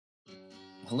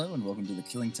Hello and welcome to the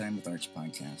Killing Time with Arch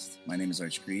podcast. My name is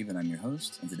Arch Grieve and I'm your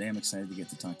host, and today I'm excited to get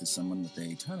to talk to someone with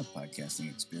a ton of podcasting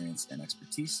experience and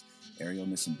expertise, Ariel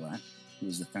Nissenblatt, who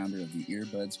is the founder of the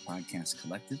Earbuds Podcast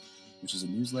Collective, which is a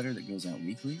newsletter that goes out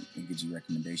weekly and gives you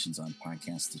recommendations on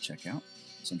podcasts to check out.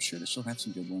 So I'm sure that she'll have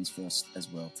some good ones for us as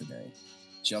well today.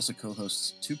 She also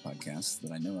co-hosts 2 podcasts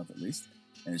that I know of at least,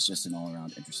 and is just an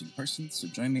all-around interesting person. So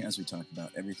join me as we talk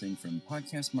about everything from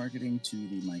podcast marketing to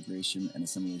the migration and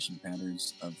assimilation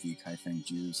patterns of the Kaifeng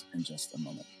Jews in just a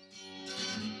moment.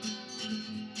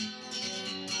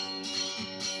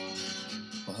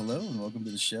 Well, hello and welcome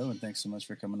to the show, and thanks so much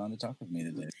for coming on to talk with me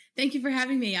today. Thank you for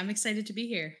having me. I'm excited to be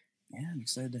here. Yeah, I'm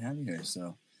excited to have you here.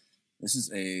 So this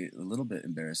is a little bit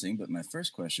embarrassing, but my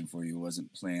first question for you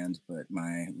wasn't planned, but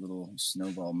my little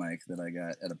snowball mic that I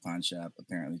got at a pawn shop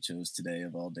apparently chose today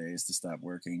of all days to stop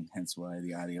working, hence why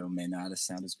the audio may not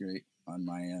sound as great on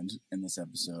my end in this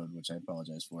episode, which I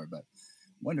apologize for, but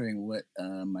wondering what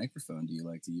microphone do you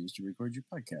like to use to record your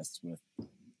podcasts with?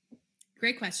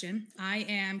 Great question. I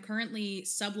am currently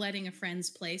subletting a friend's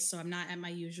place, so I'm not at my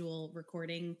usual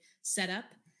recording setup.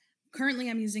 Currently,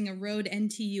 I'm using a Rode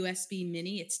NT USB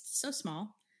Mini. It's so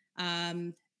small, but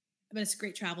it's a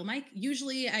great travel mic.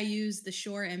 Usually, I use the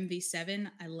Shure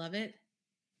MV7. I love it.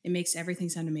 It makes everything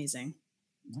sound amazing.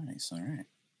 Nice. All right.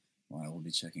 Well, I will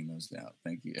be checking those out.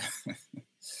 Thank you.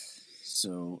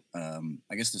 So,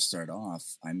 I guess to start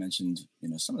off, I mentioned,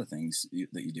 some of the things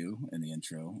that you do in the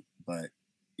intro, but,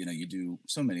 you do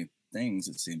so many things,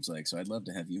 it seems like. So I'd love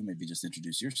to have you maybe just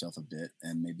introduce yourself a bit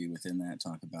and maybe within that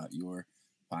talk about your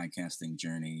podcasting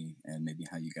journey and maybe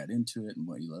how you got into it and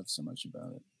what you love so much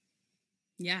about it.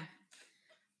 Yeah.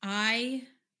 I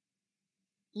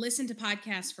listen to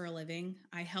podcasts for a living.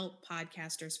 I help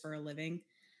podcasters for a living.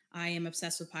 I am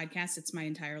obsessed with podcasts. It's my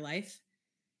entire life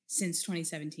since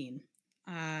 2017.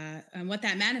 And what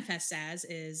that manifests as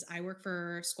is I work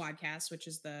for Squadcast, which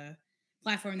is the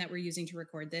platform that we're using to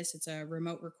record this. It's a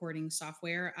remote recording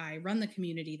software. I run the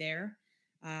community there.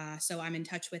 So I'm in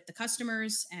touch with the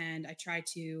customers and I try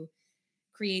to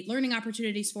create learning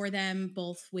opportunities for them,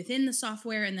 both within the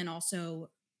software and then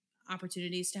also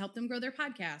opportunities to help them grow their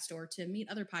podcast or to meet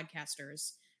other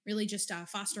podcasters, really just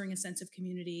fostering a sense of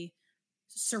community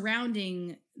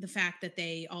surrounding the fact that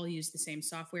they all use the same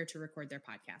software to record their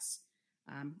podcasts.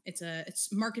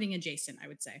 It's marketing adjacent, I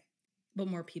would say, but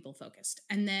more people focused.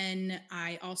 And then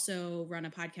I also run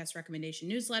a podcast recommendation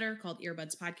newsletter called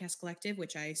Earbuds Podcast Collective,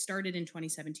 which I started in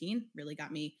 2017, really got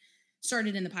me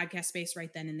started in the podcast space right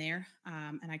then and there.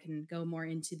 And I can go more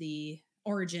into the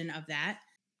origin of that.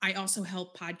 I also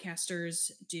help podcasters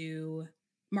do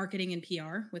marketing and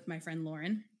PR with my friend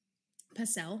Lauren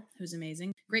Passell, who's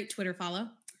amazing. Great Twitter follow.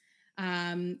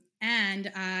 And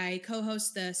I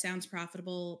co-host the Sounds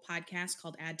Profitable podcast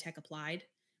called Ad Tech Applied,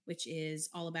 which is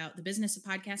all about the business of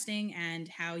podcasting and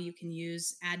how you can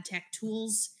use ad tech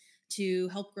tools to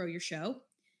help grow your show.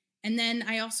 And then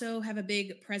I also have a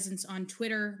big presence on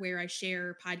Twitter where I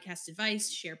share podcast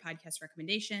advice, share podcast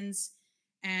recommendations,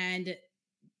 and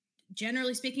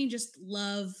generally speaking, just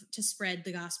love to spread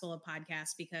the gospel of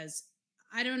podcasts because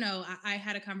I don't know. I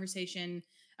had a conversation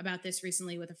about this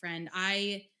recently with a friend.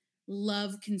 I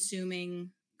love consuming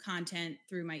content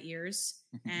through my ears,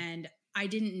 and I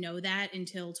didn't know that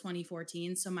until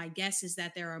 2014. So my guess is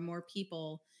that there are more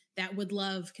people that would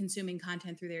love consuming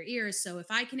content through their ears. So if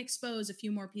I can expose a few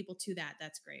more people to that,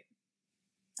 that's great.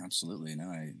 Absolutely. No,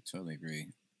 I totally agree.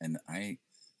 And I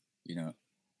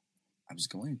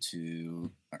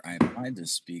applied to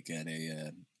speak at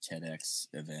a TEDx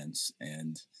event,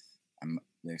 and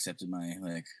they accepted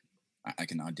my I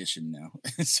can audition now,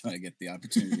 so I get the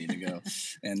opportunity to go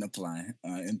and apply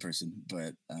in person.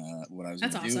 But what I was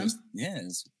going to do is,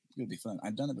 it's going to be fun.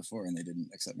 I've done it before, and they didn't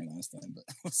accept me last time, but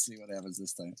we'll see what happens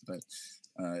this time. But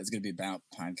it's going to be about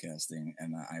podcasting,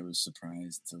 and I was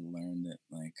surprised to learn that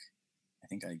I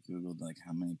think I googled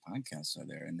how many podcasts are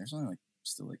there, and there's only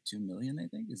still 2 million. I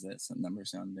think is that some number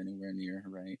sound anywhere near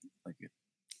right?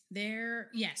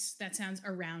 Yes, that sounds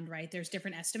around right. There's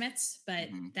different estimates, but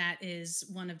that is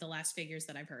one of the last figures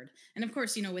that I've heard. And of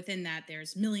course, within that,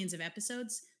 there's millions of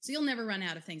episodes, so you'll never run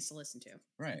out of things to listen to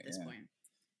at this point.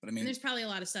 But I mean, and there's probably a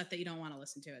lot of stuff that you don't want to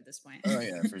listen to at this point. Oh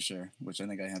yeah, for sure. Which I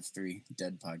think I have 3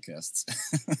 dead podcasts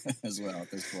as well at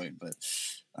this point. But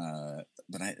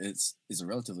it's a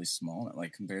relatively small,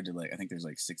 compared to I think there's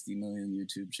 60 million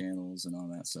YouTube channels and all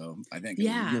that. So I think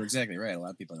you're exactly right. A lot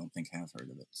of people I don't think have heard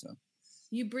of it. So.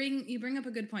 You bring up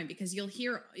a good point because you'll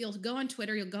go on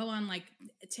Twitter, you'll go on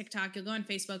TikTok, you'll go on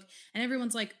Facebook, and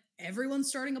everyone's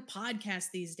starting a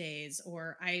podcast these days.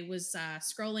 Or I was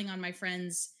scrolling on my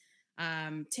friend's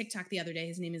TikTok the other day.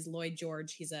 His name is Lloyd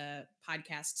George. He's a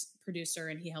podcast producer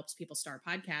and he helps people start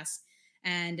podcasts.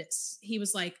 And he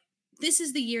was like, this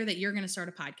is the year that you're going to start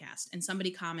a podcast. And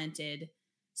somebody commented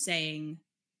saying,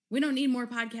 we don't need more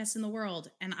podcasts in the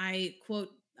world. And I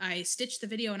stitched the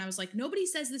video and I was like, nobody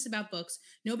says this about books.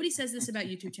 Nobody says this about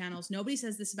YouTube channels. Nobody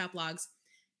says this about blogs.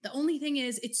 The only thing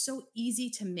is it's so easy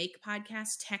to make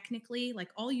podcasts technically. Like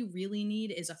all you really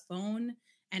need is a phone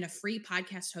and a free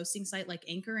podcast hosting site like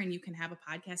Anchor, and you can have a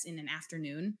podcast in an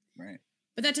afternoon. Right.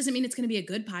 But that doesn't mean it's going to be a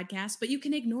good podcast, but you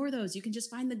can ignore those. You can just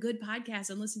find the good podcasts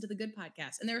and listen to the good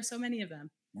podcasts. And there are so many of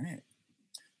them. Right.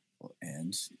 Well,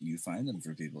 and you find them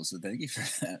for people. So thank you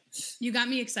for that. You got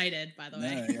me excited, by the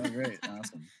way. Yeah, great.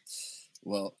 Awesome.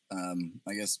 Well,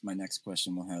 I guess my next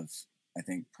question will have, I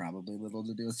think, probably little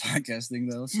to do with podcasting,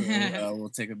 though. So we'll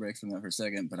take a break from that for a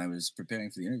second. But I was preparing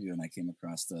for the interview and I came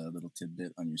across the little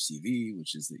tidbit on your CV,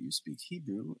 which is that you speak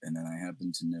Hebrew. And then I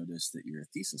happened to notice that your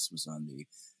thesis was on the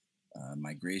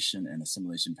migration and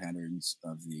assimilation patterns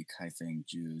of the Kaifeng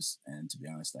Jews. And to be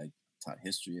honest, I taught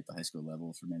history at the high school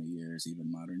level for many years, even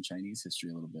modern Chinese history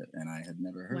a little bit. And I had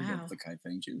never heard of the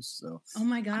Kaifeng Jews. So oh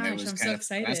my gosh, I was I'm kind so of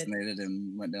excited. Fascinated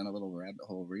and went down a little rabbit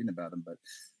hole reading about them. But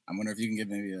I'm wondering if you can give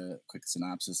maybe a quick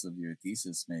synopsis of your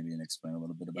thesis, maybe, and explain a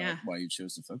little bit about why you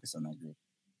chose to focus on that group.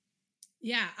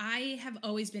 Yeah, I have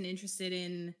always been interested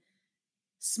in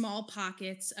small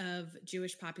pockets of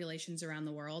Jewish populations around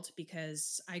the world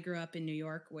because I grew up in New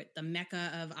York with the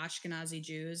Mecca of Ashkenazi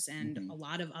Jews and a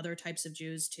lot of other types of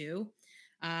Jews too.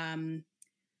 And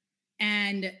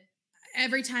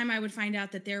every time I would find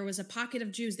out that there was a pocket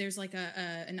of Jews, there's like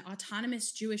an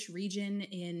autonomous Jewish region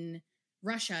in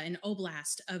Russia, an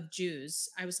oblast of Jews.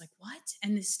 I was like, what?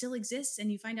 And this still exists?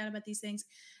 And you find out about these things.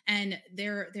 And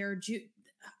they're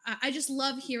I just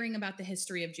love hearing about the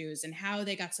history of Jews and how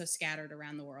they got so scattered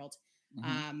around the world,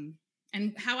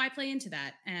 and how I play into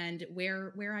that and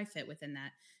where I fit within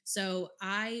that. So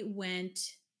I went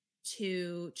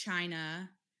to China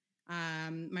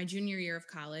my junior year of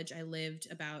college. I lived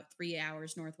about 3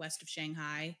 hours northwest of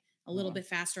Shanghai, a little bit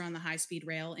faster on the high-speed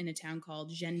rail in a town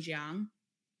called Zhenjiang.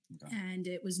 Okay. And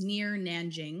it was near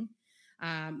Nanjing,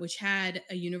 which had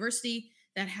a university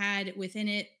that had within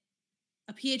it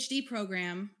a PhD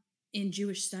program in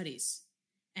Jewish studies.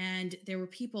 And there were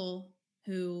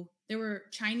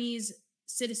Chinese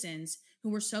citizens who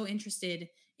were so interested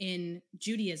in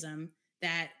Judaism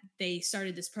that they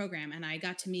started this program. And I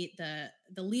got to meet the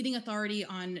leading authority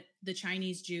on the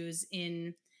Chinese Jews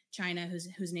in China,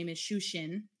 whose name is Xu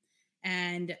Xin.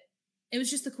 And it was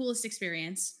just the coolest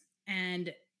experience.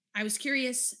 And I was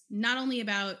curious not only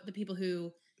about the people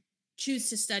who choose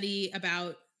to study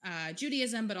about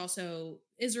Judaism, but also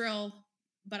Israel.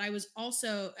 But I was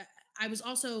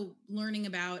also learning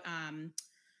about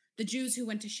the Jews who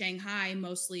went to Shanghai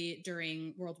mostly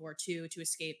during World War II to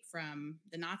escape from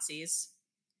the Nazis.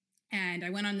 And I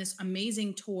went on this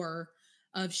amazing tour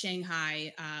of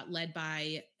Shanghai, led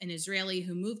by an Israeli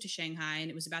who moved to Shanghai, and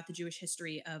it was about the Jewish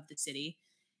history of the city.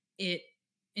 It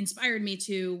inspired me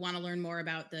to want to learn more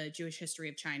about the Jewish history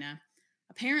of China.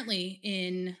 Apparently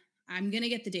I'm going to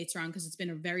get the dates wrong because it's been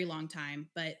a very long time,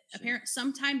 but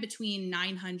sometime between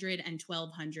 900 and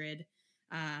 1200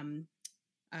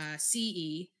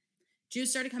 CE, Jews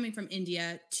started coming from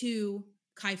India to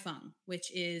Kaifeng,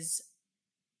 which is,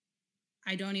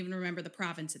 I don't even remember the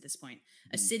province at this point,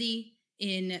 a city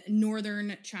in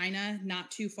northern China, not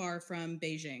too far from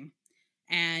Beijing.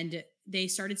 And they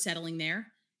started settling there,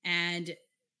 and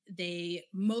it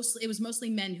was mostly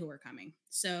men who were coming.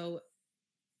 So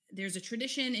there's a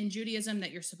tradition in Judaism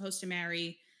that you're supposed to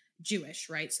marry Jewish,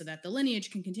 right? So that the lineage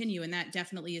can continue. And that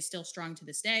definitely is still strong to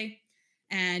this day.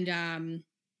 And,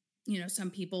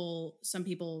 some people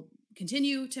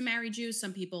continue to marry Jews.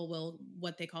 Some people will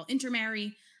what they call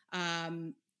intermarry.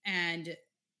 And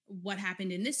what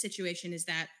happened in this situation is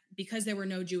that because there were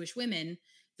no Jewish women,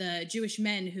 the Jewish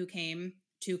men who came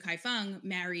to Kaifeng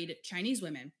married Chinese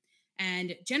women.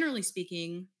 And generally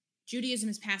speaking, Judaism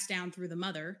is passed down through the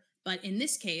mother. But in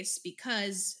this case,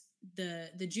 because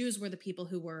the Jews were the people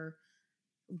who were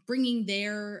bringing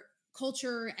their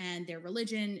culture and their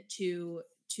religion to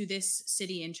this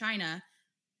city in China,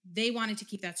 they wanted to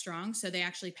keep that strong. So they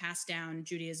actually passed down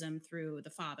Judaism through the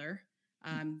father.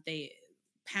 They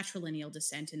patrilineal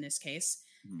descent in this case.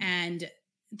 And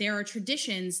there are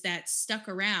traditions that stuck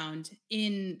around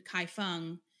in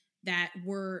Kaifeng that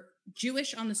were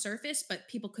Jewish on the surface, but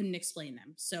people couldn't explain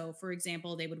them. So, for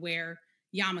example, they would wear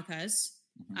yarmulkes,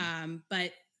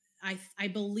 but I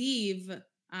believe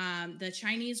the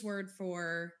Chinese word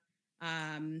for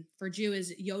Jew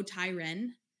is Yo Tai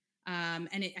Ren,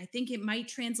 I think it might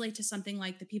translate to something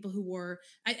like the people who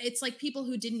it's like people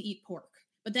who didn't eat pork.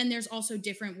 But then there's also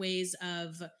different ways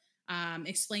of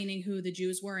explaining who the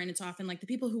Jews were. And it's often like the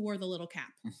people who wore the little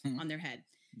cap on their head.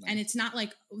 Nice. And it's not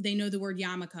like they know the word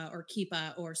yarmulke or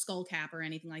kippah or skull cap or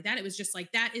anything like that. It was just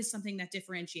like, that is something that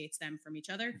differentiates them from each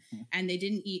other. And they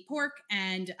didn't eat pork,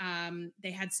 and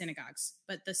they had synagogues,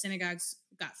 but the synagogues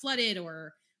got flooded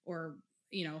or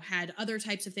had other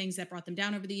types of things that brought them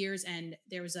down over the years. And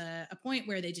there was a point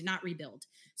where they did not rebuild.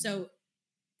 So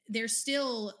there's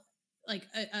still like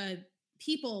a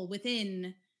people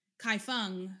within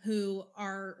Kaifeng who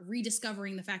are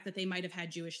rediscovering the fact that they might have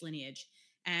had Jewish lineage.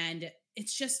 And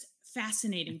it's just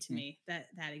fascinating to me that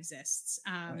exists.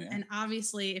 And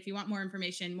obviously, if you want more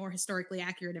information, more historically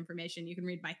accurate information, you can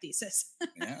read my thesis.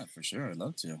 Yeah, for sure. I'd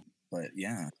love to. But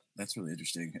yeah, that's really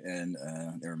interesting. And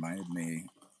it reminded me,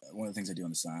 one of the things I do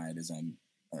on the side is I'm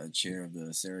chair of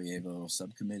the Sarajevo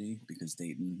subcommittee, because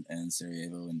Dayton and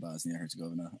Sarajevo in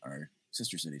Bosnia-Herzegovina are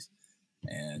sister cities.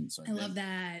 And so I love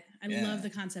that. I love the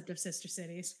concept of sister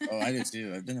cities. Oh, I do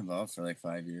too. I've been involved for like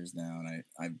 5 years now, and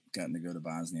I've gotten to go to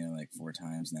Bosnia like 4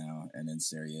 times now. And in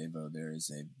Sarajevo, there is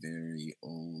a very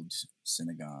old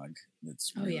synagogue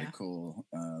that's really cool.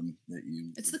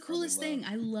 It's the coolest thing.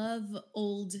 I love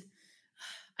old.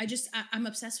 I'm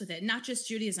obsessed with it. Not just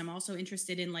Judaism. I'm also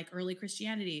interested in like early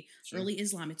Christianity, early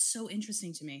Islam. It's so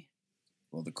interesting to me.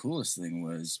 Well, the coolest thing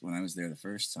was when I was there the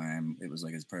first time, it was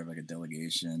like as part of like a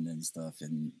delegation and stuff.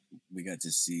 And we got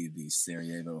to see the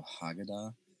Sarajevo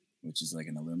Haggadah, which is like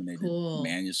an illuminated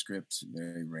manuscript,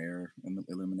 very rare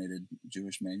illuminated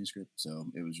Jewish manuscript. So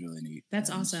it was really neat. That's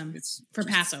awesome. It's for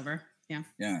Passover. Yeah.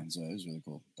 Yeah. So it was really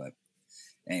cool. But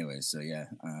anyway, so yeah,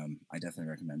 I definitely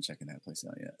recommend checking that place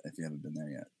out if you haven't been there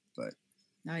yet. But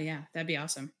oh yeah, that'd be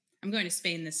awesome. I'm going to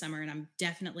Spain this summer, and I'm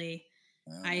definitely.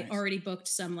 I already booked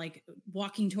some like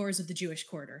walking tours of the Jewish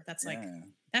Quarter. That's like,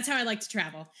 that's how I like to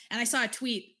travel. And I saw a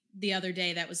tweet the other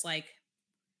day that was like,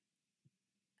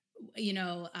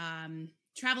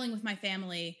 traveling with my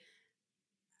family,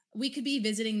 we could be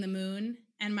visiting the moon,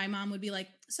 and my mom would be like,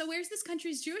 so where's this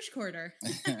country's Jewish Quarter?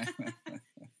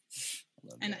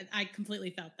 And I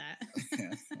completely felt that.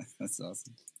 Yeah, that's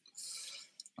awesome.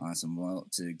 Awesome. Well,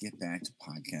 to get back to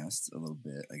podcasts a little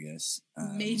bit, I guess.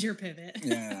 Major pivot.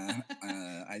 Yeah.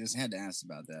 I just had to ask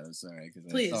about that. I'm sorry,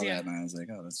 because I saw that and I was like,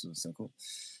 oh, that's so cool.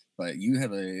 But you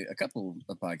have a couple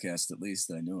of podcasts, at least,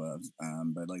 that I know of.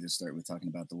 But I'd like to start with talking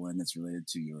about the one that's related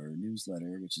to your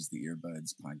newsletter, which is the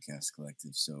Earbuds Podcast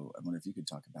Collective. So I wonder if you could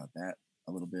talk about that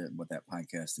a little bit, what that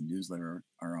podcast and newsletter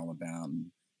are all about. And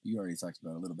you already talked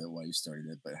about a little bit why you started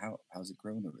it, but how's it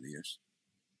grown over the years?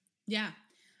 Yeah.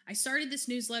 I started this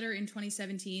newsletter in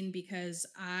 2017 because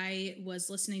I was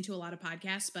listening to a lot of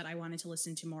podcasts, but I wanted to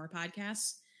listen to more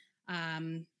podcasts.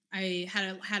 I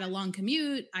had a long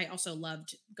commute. I also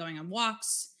loved going on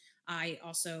walks. I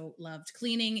also loved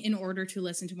cleaning in order to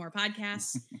listen to more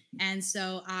podcasts. And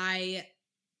so I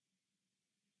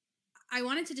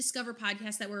wanted to discover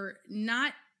podcasts that were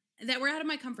out of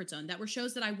my comfort zone, that were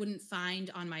shows that I wouldn't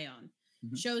find on my own.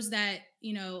 Mm-hmm. Shows that,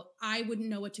 I wouldn't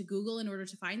know what to Google in order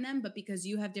to find them, but because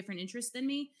you have different interests than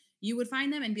me, you would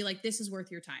find them and be like, this is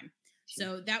worth your time. Sure.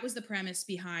 So that was the premise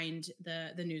behind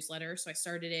the newsletter. So I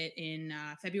started it in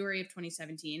February of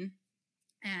 2017.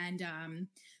 And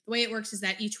the way it works is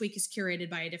that each week is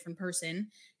curated by a different person,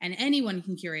 and anyone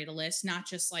can curate a list, not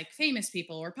just like famous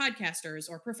people or podcasters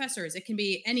or professors. It can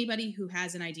be anybody who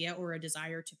has an idea or a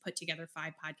desire to put together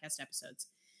 5 podcast episodes.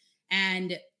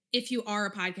 And if you are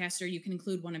a podcaster, you can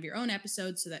include one of your own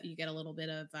episodes so that you get a little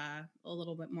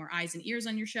bit more eyes and ears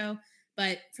on your show.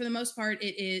 But for the most part,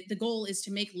 the goal is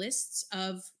to make lists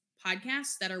of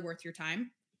podcasts that are worth your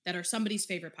time, that are somebody's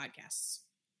favorite podcasts,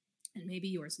 and maybe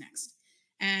yours next.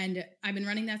 And I've been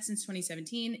running that since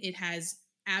 2017. It has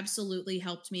absolutely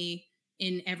helped me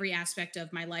in every aspect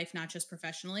of my life, not just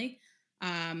professionally.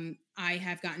 I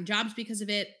have gotten jobs because of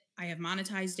it. I have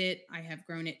monetized it. I have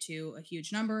grown it to a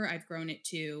huge number. I've grown it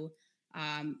to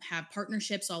have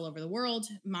partnerships all over the world,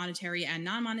 monetary and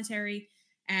non-monetary.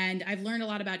 And I've learned a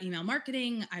lot about email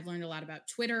marketing. I've learned a lot about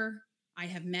Twitter. I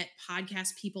have met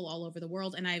podcast people all over the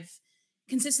world. And I've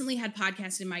consistently had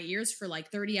podcasts in my ears for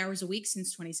like 30 hours a week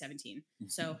since 2017.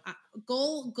 So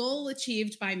goal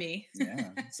achieved by me.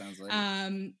 Yeah, sounds like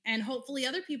and hopefully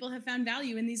other people have found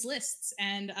value in these lists.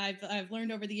 And I've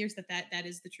learned over the years that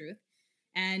is the truth.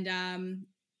 And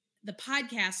the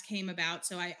podcast came about.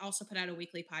 So I also put out a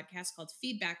weekly podcast called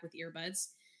Feedback with Earbuds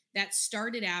that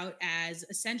started out as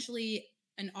essentially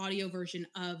an audio version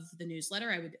of the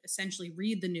newsletter. I would essentially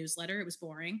read the newsletter. It was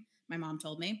boring. My mom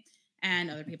told me,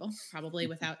 and other people probably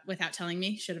without telling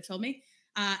me, should have told me.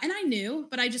 And I knew,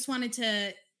 but I just wanted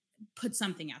to put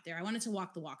something out there. I wanted to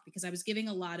walk the walk because I was giving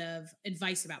a lot of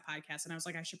advice about podcasts, and I was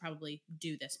like, I should probably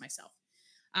do this myself.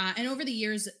 And over the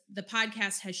years, the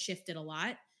podcast has shifted a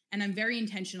lot, and I'm very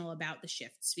intentional about the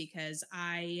shifts because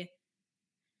I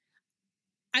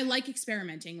like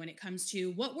experimenting when it comes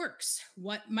to what works,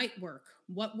 what might work,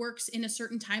 what works in a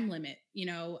certain time limit.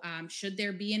 Should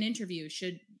there be an interview?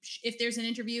 If there's an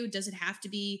interview, does it have to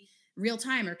be real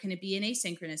time or can it be an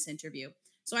asynchronous interview?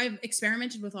 So I've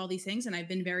experimented with all these things, and I've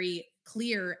been very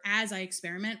clear as I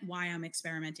experiment why I'm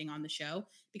experimenting on the show,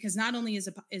 because not only is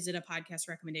it a podcast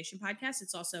recommendation podcast,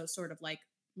 it's also sort of like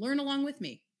learn along with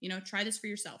me. Try this for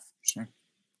yourself. Sure.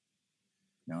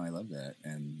 No, I love that.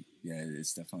 And yeah,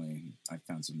 it's definitely, I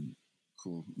found some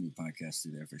cool new podcasts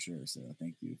through there for sure. So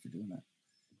thank you for doing that.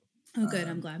 Oh, good.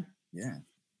 I'm glad. Yeah.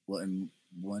 Well, and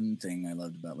one thing I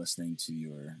loved about listening to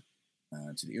your,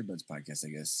 to the Earbuds podcast, I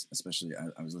guess, especially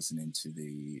I was listening to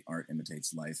the Art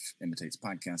Imitates Life Imitates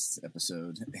Podcasts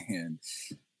episode. And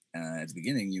at the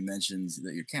beginning, you mentioned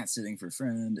that you're cat sitting for a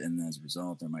friend. And as a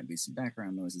result, there might be some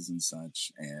background noises and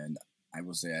such. And I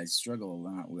will say I struggle a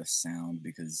lot with sound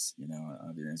because,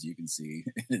 as you can see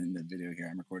in the video here,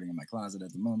 I'm recording in my closet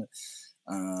at the moment.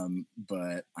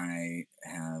 But I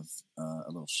have a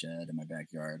little shed in my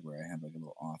backyard where I have like a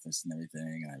little office and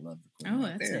everything. And I love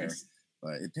recording out there. Nice.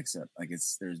 But it picks up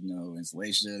there's no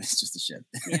insulation. It's just a shed.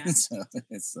 Yeah. So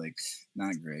it's like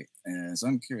not great. And so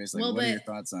I'm curious, what are your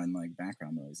thoughts on like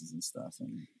background noises and stuff?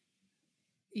 And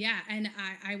yeah, and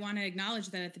I want to acknowledge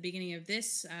that at the beginning of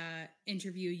this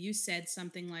interview, you said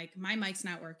something like, my mic's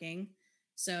not working,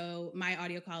 so my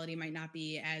audio quality might not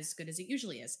be as good as it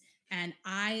usually is. And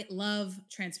I love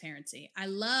transparency. I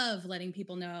love letting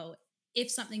people know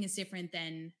if something is different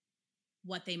than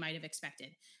what they might have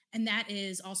expected. And that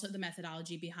is also the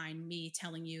methodology behind me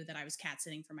telling you that I was cat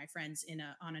sitting for my friends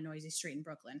on a noisy street in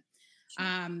Brooklyn.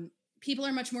 Sure. People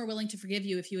are much more willing to forgive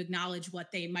you if you acknowledge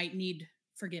what they might need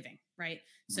forgiving, right?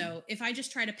 Mm-hmm. So if I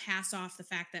just try to pass off the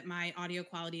fact that my audio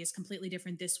quality is completely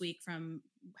different this week from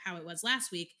how it was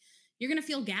last week, you're going to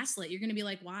feel gaslit. You're going to be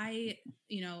like, why,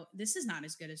 this is not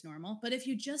as good as normal. But if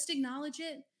you just acknowledge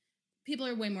it, people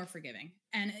are way more forgiving.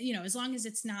 And, as long as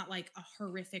it's not like a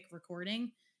horrific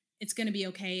recording, it's going to be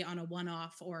okay on a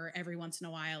one-off or every once in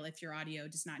a while if your audio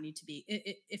does not need to be,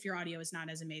 if your audio is not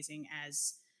as amazing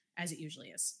as it usually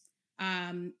is.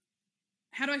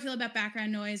 How do I feel about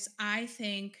background noise? I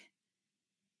think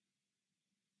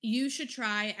you should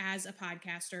try as a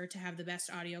podcaster to have the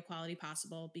best audio quality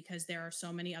possible because there are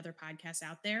so many other podcasts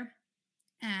out there.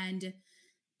 And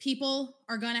people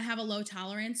are going to have a low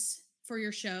tolerance for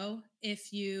your show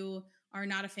if you are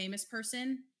not a famous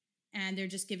person and they're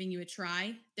just giving you a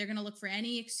try. They're going to look for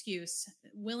any excuse,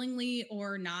 willingly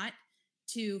or not,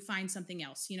 to find something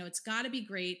else. It's got to be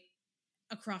great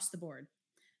across the board.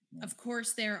 Yeah. Of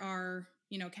course, there are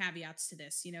caveats to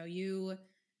this.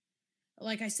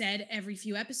 Like I said, every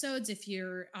few episodes, if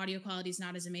your audio quality is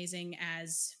not as amazing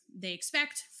as they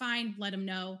expect, fine, let them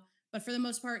know. But for the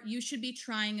most part, you should be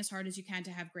trying as hard as you can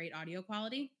to have great audio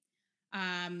quality.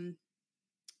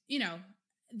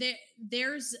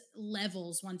 There's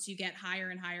levels once you get higher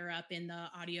and higher up in the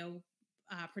audio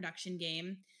production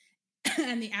game.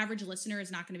 And the average listener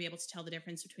is not going to be able to tell the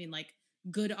difference between like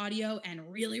good audio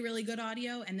and really, really good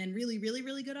audio and then really, really,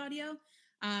 really good audio.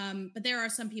 But there are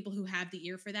some people who have the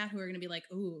ear for that who are going to be like,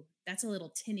 ooh, that's a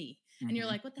little tinny. Mm-hmm. And you're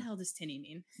like, what the hell does tinny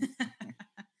mean?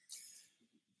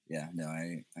 Yeah, no,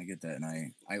 I get that. And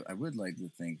I would like to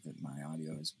think that my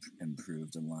audio has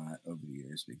improved a lot over the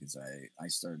years because I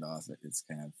started off, it's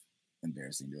kind of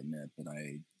embarrassing to admit, but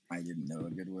I didn't know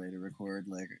a good way to record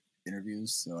like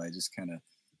interviews. So I just kind of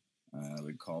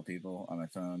would call people on my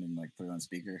phone and like put it on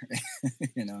speaker,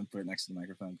 and put it next to the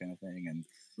microphone kind of thing. And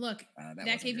look,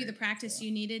 that gave you the practice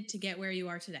you needed to get where you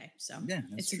are today. So yeah,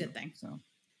 it's true. A good thing. So,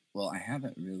 well, I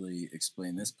haven't really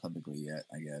explained this publicly yet,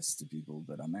 I guess, to people,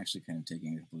 but I'm actually kind of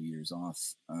taking a couple of years off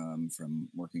from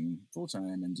working full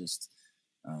time and just,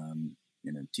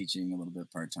 teaching a little bit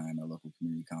part time at a local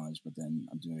community college. But then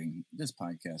I'm doing this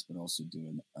podcast, but also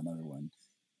doing another one.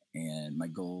 And my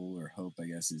goal or hope, I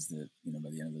guess, is that, by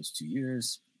the end of those 2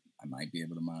 years, I might be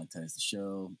able to monetize the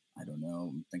show. I don't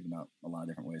know. I'm thinking about a lot of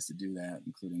different ways to do that,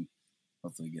 including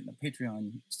hopefully getting a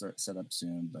Patreon set up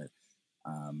soon. But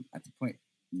at the point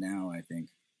now, I think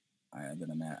that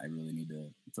I'm at, I really need to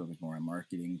focus more on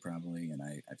marketing probably. And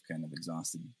I've kind of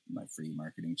exhausted my free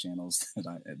marketing channels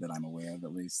that I'm aware of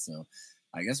at least. So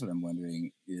I guess what I'm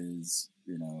wondering is,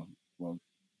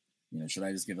 should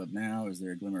I just give up now? Is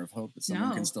there a glimmer of hope that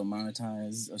someone can still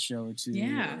monetize a show or two?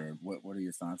 Yeah. Or what are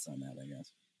your thoughts on that, I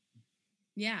guess?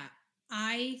 Yeah.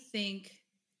 I think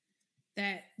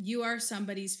that you are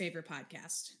somebody's favorite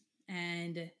podcast,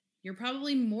 and you're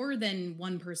probably more than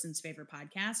one person's favorite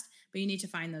podcast, but you need to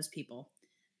find those people.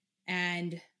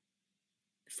 And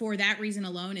for that reason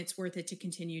alone, it's worth it to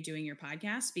continue doing your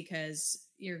podcast, because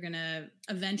you're going to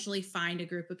eventually find a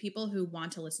group of people who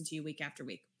want to listen to you week after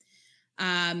week.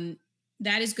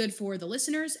 That is good for the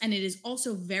listeners, and it is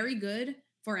also very good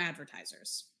for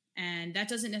advertisers. And that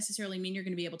doesn't necessarily mean you're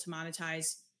going to be able to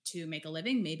monetize to make a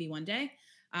living, maybe one day.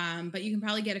 But you can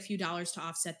probably get a few dollars to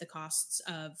offset the costs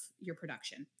of your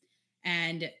production.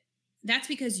 And that's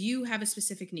because you have a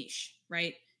specific niche,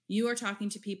 right? You are talking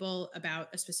to people about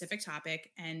a specific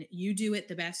topic, and you do it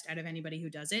the best out of anybody who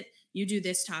does it. You do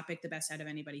this topic the best out of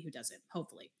anybody who does it,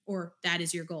 hopefully, or that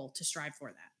is your goal, to strive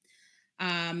for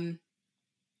that.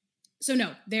 So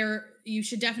no, you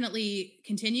should definitely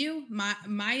continue.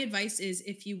 My advice is,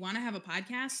 if you want to have a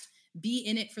podcast, be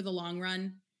in it for the long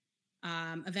run.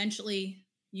 Eventually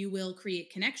you will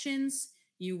create connections.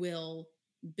 You will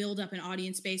build up an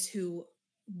audience base who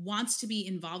wants to be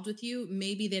involved with you.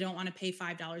 Maybe they don't want to pay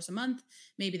 $5 a month.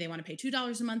 Maybe they want to pay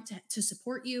 $2 a month to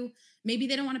support you. Maybe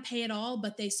they don't want to pay at all,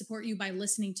 but they support you by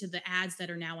listening to the ads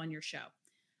that are now on your show.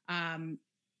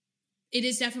 It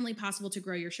is definitely possible to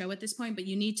grow your show at this point, but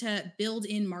you need to build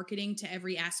in marketing to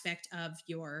every aspect of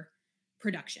your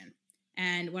production.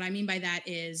 And what I mean by that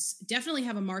is definitely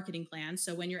have a marketing plan.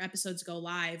 So when your episodes go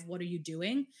live, what are you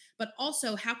doing? But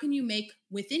also, how can you make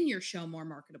within your show more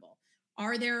marketable?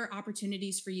 Are there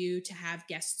opportunities for you to have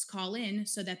guests call in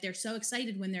so that they're so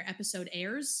excited when their episode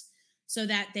airs so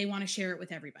that they want to share it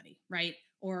with everybody, right?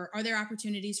 Or are there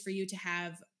opportunities for you to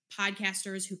have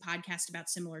podcasters who podcast about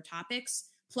similar topics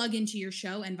plug into your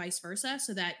show, and vice versa,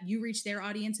 so that you reach their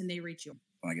audience and they reach you?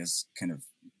 Well, I guess kind of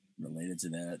related to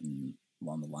that and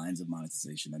along the lines of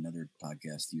monetization, another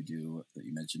podcast you do that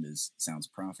you mentioned is Sounds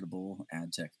Profitable,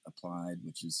 Ad Tech Applied,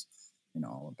 which is,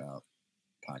 all about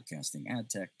podcasting ad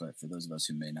tech. But for those of us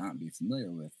who may not be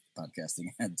familiar with podcasting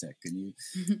ad tech, can you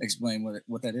explain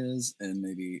what that is, and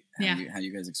maybe how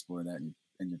you guys explore that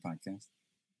in your podcast?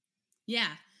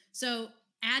 Yeah. So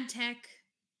ad tech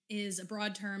is a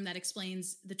broad term that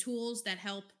explains the tools that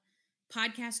help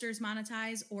podcasters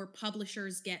monetize or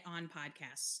publishers get on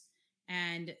podcasts.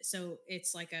 And so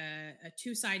it's like a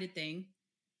two-sided thing.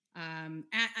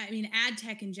 Ad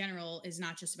tech in general is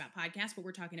not just about podcasts, but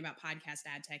we're talking about podcast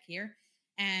ad tech here.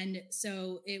 And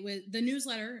so it was the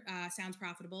newsletter, Sounds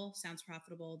Profitable,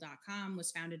 soundsprofitable.com,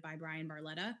 was founded by Brian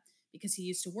Barletta, because he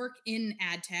used to work in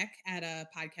ad tech at a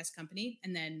podcast company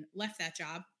and then left that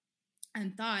job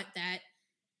and thought that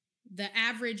the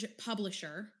average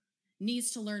publisher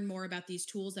needs to learn more about these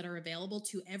tools that are available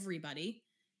to everybody.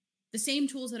 The same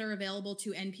tools that are available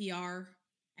to NPR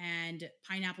and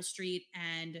Pineapple Street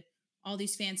and all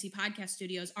these fancy podcast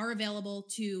studios are available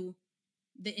to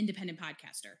the independent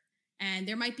podcaster. And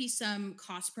there might be some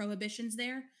cost prohibitions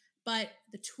there, but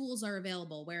the tools are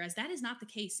available, whereas that is not the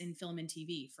case in film and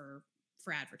TV for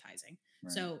advertising.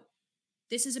 Right. So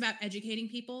this is about educating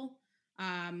people,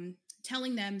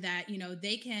 telling them that,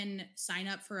 they can sign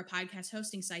up for a podcast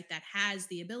hosting site that has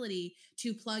the ability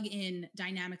to plug in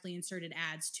dynamically inserted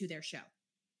ads to their show.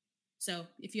 So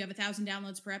if you have 1,000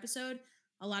 downloads per episode,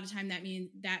 a lot of time that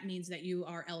means that you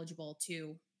are eligible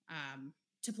to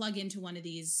plug into one of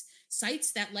these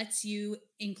sites that lets you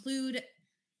include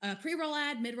a pre-roll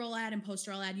ad, mid-roll ad, and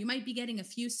post-roll ad. You might be getting a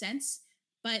few cents,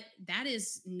 but that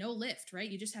is no lift, right?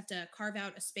 You just have to carve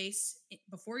out a space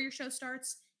before your show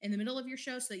starts, in the middle of your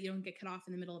show, so that you don't get cut off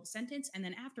in the middle of a sentence, and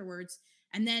then afterwards,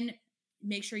 and then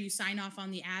make sure you sign off on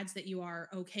the ads that you are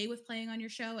okay with playing on your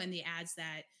show and the ads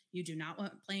that you do not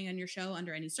want playing on your show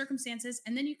under any circumstances.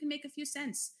 And then you can make a few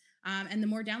cents. And the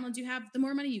more downloads you have, the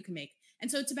more money you can make. And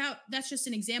so that's just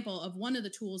an example of one of the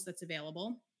tools that's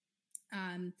available.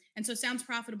 And so Sounds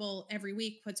Profitable every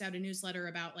week puts out a newsletter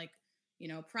about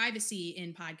privacy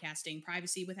in podcasting,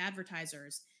 privacy with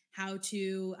advertisers, how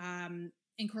to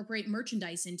incorporate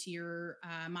merchandise into your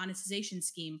monetization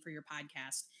scheme for your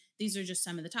podcast. These are just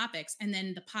some of the topics. And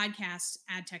then the podcast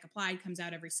Ad Tech Applied comes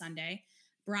out every Sunday.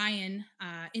 Brian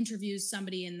interviews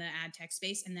somebody in the ad tech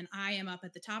space, and then I am up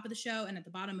at the top of the show and at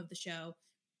the bottom of the show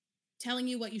telling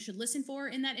you what you should listen for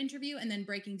in that interview, and then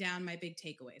breaking down my big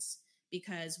takeaways.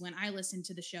 Because when I listened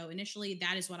to the show initially,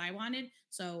 that is what I wanted.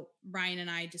 So Brian and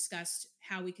I discussed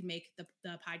how we could make the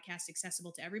podcast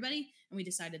accessible to everybody, and we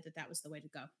decided that was the way to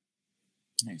go.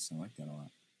 Nice. I like that a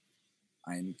lot.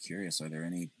 I'm curious, are there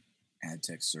any ad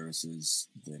tech services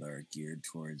that are geared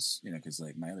towards, because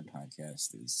like my other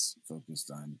podcast is focused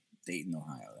on Dayton,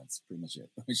 Ohio. That's pretty much it,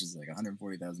 which is like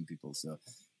 140,000 people. So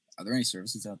are there any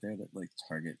services out there that like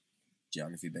target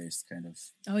geography-based kind of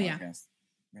podcast?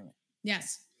 Yeah. Really?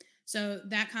 Yes. So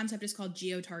that concept is called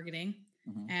geo-targeting.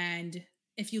 And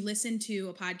if you listen to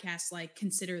a podcast like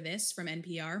Consider This from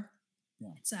NPR,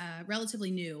 it's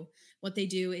relatively new. What they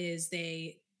do is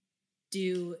they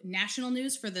do national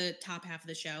news for the top half of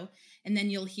the show, and then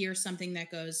you'll hear something that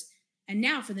goes, and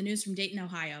now for the news from Dayton,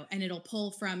 Ohio, and it'll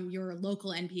pull from your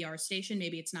local NPR station.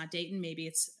 Maybe it's not Dayton, maybe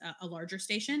it's a larger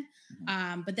station,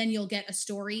 but then you'll get a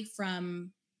story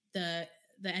from the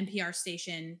NPR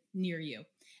station near you.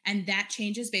 And that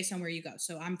changes based on where you go.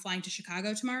 So I'm flying to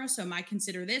Chicago tomorrow. So my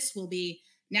Consider This will be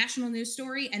national news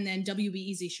story and then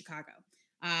WBEZ Chicago.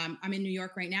 I'm in New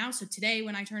York right now. So today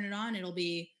when I turn it on, it'll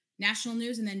be national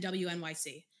news and then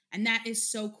WNYC. And that is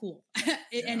so cool.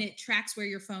 And it tracks where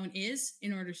your phone is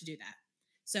in order to do that.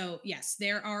 So yes,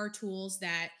 there are tools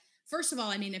that, first of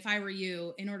all, I mean, if I were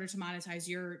you, in order to monetize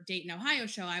your Dayton, Ohio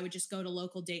show, I would just go to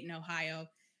local Dayton, Ohio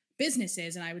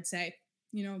businesses. And I would say,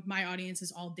 my audience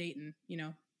is all Dayton,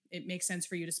 it makes sense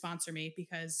for you to sponsor me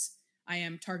because I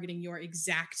am targeting your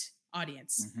exact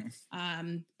audience.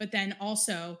 But then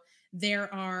also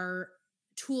there are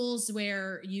tools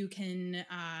where you can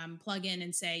plug in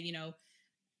and say,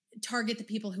 target the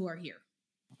people who are here.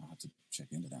 I'll have to check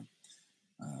into that.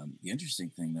 The interesting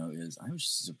thing though is I was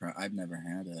surprised. I've never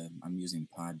had I'm using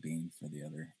Podbean for the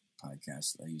other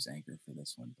podcast. I use Anchor for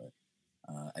this one, but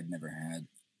I'd never had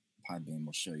Podbean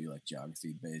will show you like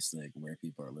geography based, like where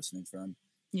people are listening from.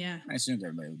 Yeah. I assumed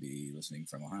everybody would be listening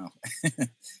from Ohio,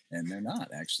 and they're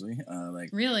not actually. Like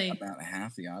really, about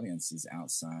half the audience is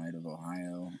outside of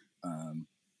Ohio.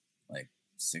 Like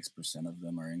 6% of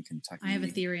them are in Kentucky. I have a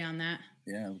theory on that.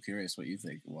 Yeah, I'm curious what you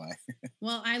think. Why?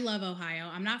 Well, I love Ohio.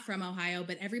 I'm not from Ohio,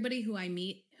 but everybody who I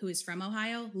meet who is from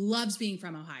Ohio loves being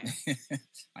from Ohio.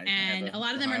 And a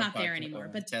lot of them are not there anymore.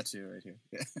 But tattoo right here.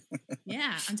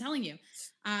 Yeah, I'm telling you.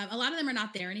 A lot of them are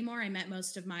not there anymore. I met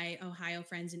most of my Ohio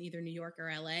friends in either New York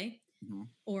or LA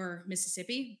or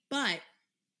Mississippi, but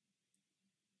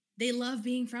they love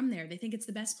being from there. They think it's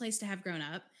the best place to have grown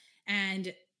up.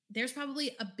 And there's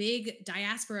probably a big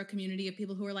diaspora community of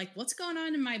people who are like, what's going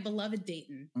on in my beloved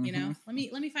Dayton? Let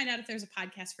me find out if there's a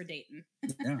podcast for Dayton.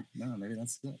 Maybe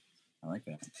that's it. I like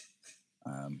that.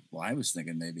 Well, I was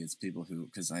thinking maybe it's people who,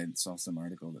 because I saw some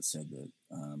article that said that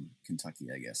Kentucky,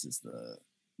 I guess, is the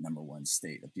number one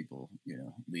state of people,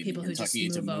 leaving people Kentucky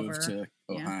to move over to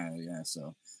Ohio. Yeah.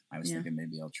 So I was thinking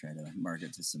maybe I'll try to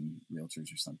market to some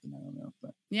realtors or something. I don't know.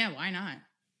 But yeah, why not?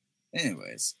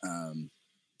 Anyways,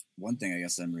 one thing I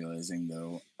guess I'm realizing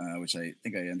though, which I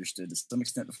think I understood to some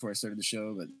extent before I started the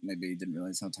show, but maybe didn't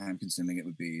realize how time consuming it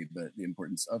would be, but the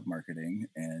importance of marketing.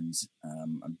 And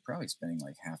I'm probably spending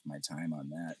like half my time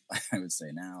on that, I would say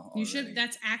now. You should.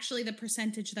 That's actually the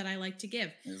percentage that I like to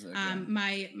give.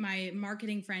 My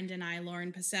marketing friend and I,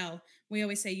 Lauren Passell, we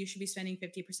always say you should be spending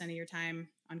 50% of your time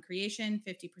on creation,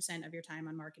 50% of your time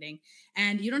on marketing.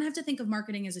 And you don't have to think of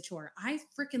marketing as a chore. I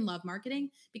freaking love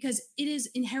marketing because it is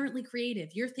inherently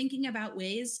creative. You're thinking about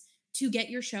ways to get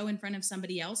your show in front of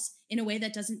somebody else in a way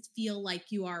that doesn't feel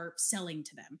like you are selling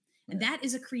to them. And that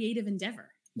is a creative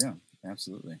endeavor. Yeah,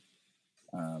 absolutely.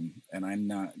 And I'm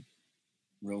not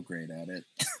real great at it.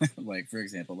 Like, for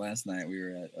example, last night we were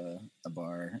at a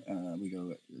bar. We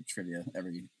go trivia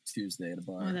every Tuesday at a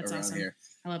bar around awesome. here.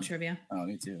 I love trivia. Oh,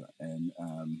 me too. And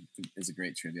is a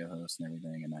great trivia host and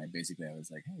everything. And I was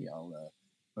like, hey,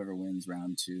 whoever wins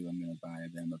round 2, I'm going to buy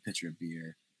them a pitcher of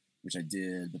beer, which I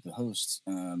did. But the host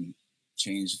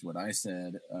changed what I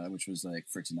said, which was like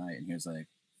for tonight. And he was like,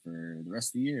 for the rest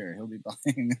of the year, he'll be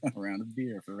buying a round of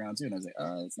beer for round 2. And I was like,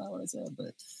 that's not what I said,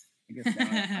 but I guess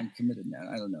now I'm committed now.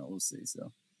 I don't know. We'll see.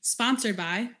 So sponsored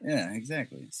by. Yeah,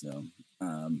 exactly. So,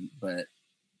 but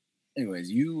anyways,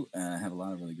 you have a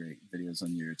lot of really great videos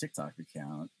on your TikTok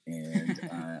account, and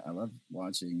I love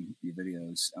watching your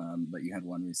videos. But you had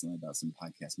one recently about some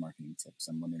podcast marketing tips.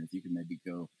 I'm wondering if you could maybe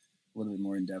go a little bit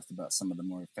more in depth about some of the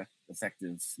more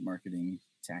effective marketing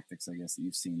tactics, I guess, that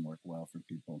you've seen work well for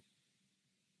people.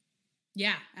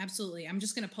 Yeah, absolutely. I'm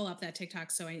just going to pull up that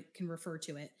TikTok so I can refer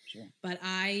to it. Sure. But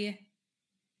my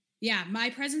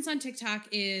presence on TikTok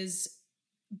is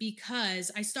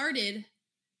because I started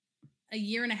a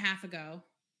year and a half ago,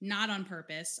 not on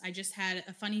purpose. I just had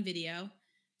a funny video.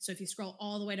 So if you scroll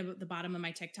all the way to the bottom of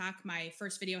my TikTok, my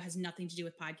first video has nothing to do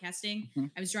with podcasting.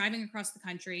 I was driving across the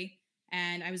country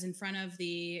and I was in front of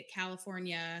the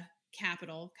California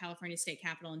State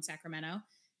Capitol in Sacramento.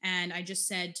 And I just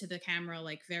said to the camera,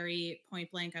 like very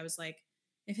point blank, I was like,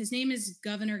 if his name is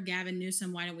Governor Gavin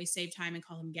Newsom, why don't we save time and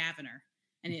call him Gaviner?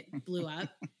 And it blew up.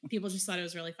 People just thought it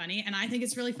was really funny. And I think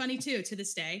it's really funny too, to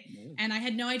this day. And I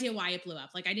had no idea why it blew up.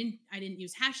 Like I didn't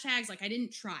use hashtags. Like I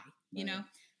didn't try, you know?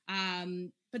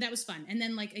 But that was fun. And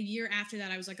then like a year after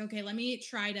that, I was like, okay, let me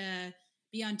try to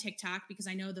be on TikTok because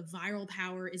I know the viral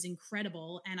power is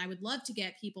incredible. And I would love to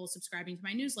get people subscribing to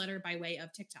my newsletter by way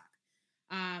of TikTok.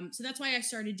 So that's why I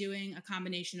started doing a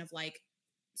combination of like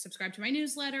subscribe to my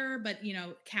newsletter, but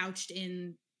couched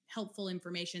in helpful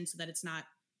information so that it's not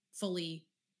fully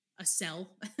a sell.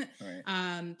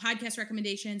 Right. Podcast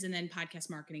recommendations and then podcast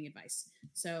marketing advice.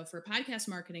 So for podcast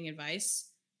marketing advice,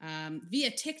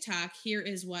 via TikTok, here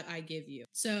is what I give you.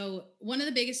 So one of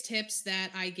the biggest tips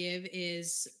that I give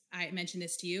is, I mentioned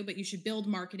this to you, but you should build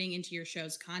marketing into your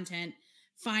show's content.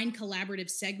 Find collaborative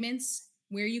segments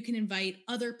where you can invite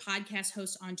other podcast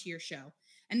hosts onto your show.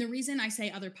 And the reason I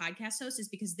say other podcast hosts is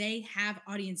because they have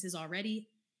audiences already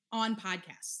on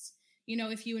podcasts.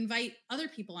 If you invite other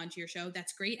people onto your show,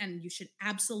 that's great. And you should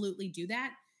absolutely do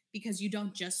that because you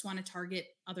don't just want to target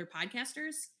other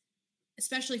podcasters,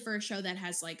 especially for a show that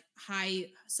has like high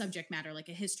subject matter, like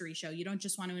a history show. You don't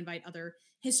just want to invite other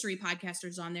history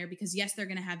podcasters on there because yes, they're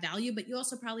going to have value, but you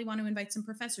also probably want to invite some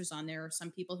professors on there or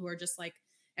some people who are just like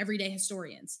everyday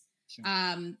historians. Sure.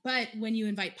 But when you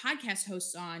invite podcast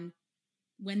hosts on,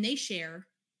 when they share,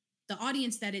 the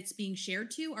audience that it's being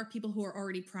shared to are people who are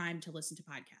already primed to listen to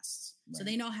podcasts. Right. So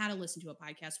they know how to listen to a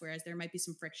podcast, whereas there might be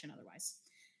some friction otherwise.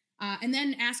 And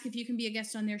then ask if you can be a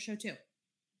guest on their show too.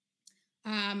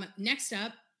 Next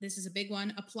up, this is a big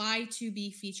one. Apply to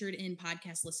be featured in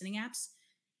podcast listening apps.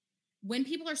 When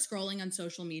people are scrolling on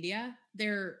social media,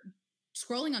 they're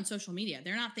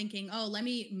not thinking, oh, let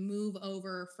me move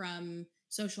over from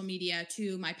social media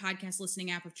to my podcast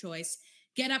listening app of choice,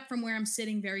 get up from where I'm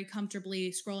sitting very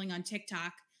comfortably scrolling on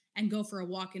TikTok and go for a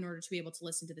walk in order to be able to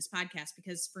listen to this podcast.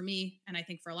 Because for me, and I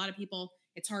think for a lot of people,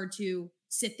 it's hard to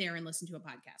sit there and listen to a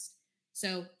podcast.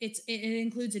 So it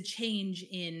includes a change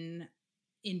in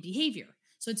behavior.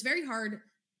 So it's very hard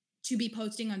to be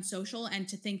posting on social and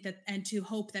to think that, and to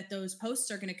hope that those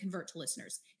posts are going to convert to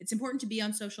listeners. It's important to be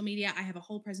on social media. I have a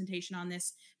whole presentation on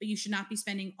this, but you should not be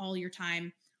spending all your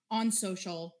time on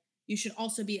social. You should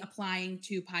also be applying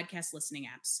to podcast listening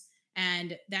apps.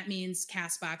 And that means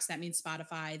Castbox, that means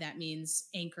Spotify, that means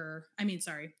Anchor. That means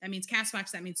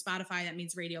Castbox, that means Spotify, that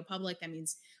means Radio Public, that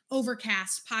means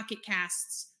Overcast, Pocket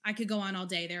Casts. I could go on all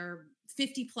day. There are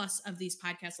 50 plus of these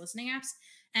podcast listening apps,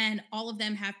 and all of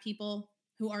them have people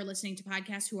who are listening to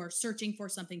podcasts who are searching for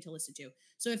something to listen to.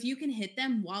 So if you can hit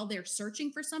them while they're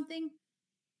searching for something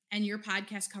and your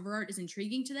podcast cover art is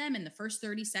intriguing to them and the first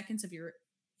 30 seconds of your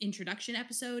introduction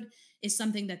episode is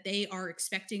something that they are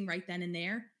expecting right then and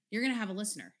there, you're going to have a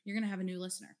listener. You're going to have a new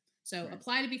listener. So right.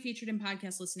 Apply to be featured in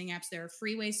podcast listening apps. There are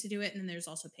free ways to do it, and then there's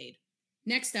also paid.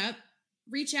 Next up,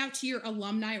 reach out to your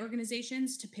alumni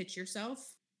organizations to pitch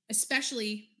yourself,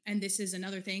 especially, and this is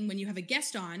another thing, when you have a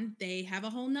guest on, they have a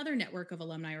whole nother network of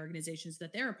alumni organizations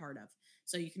that they're a part of.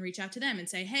 So you can reach out to them and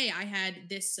say, hey, I had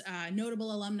this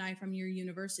notable alumni from your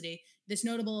university, this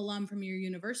notable alum from your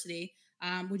university.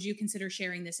 Would you consider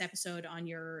sharing this episode on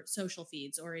your social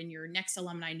feeds or in your next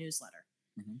alumni newsletter?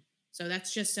 Mm-hmm. So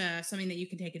that's just something that you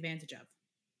can take advantage of.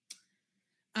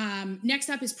 Next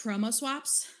up is promo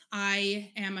swaps.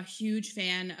 I am a huge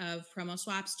fan of promo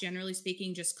swaps, generally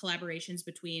speaking, just collaborations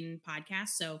between podcasts.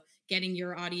 So getting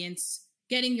your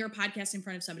podcast in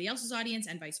front of somebody else's audience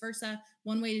and vice versa.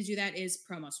 One way to do that is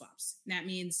promo swaps. And that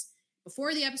means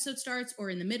before the episode starts or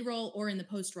in the mid-roll or in the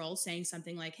post-roll saying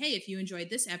something like, hey, if you enjoyed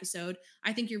this episode,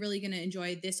 I think you're really going to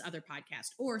enjoy this other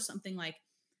podcast, or something like,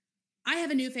 I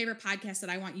have a new favorite podcast that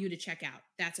I want you to check out.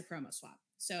 That's a promo swap.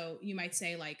 So you might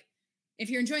say like, if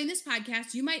you're enjoying this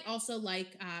podcast, you might also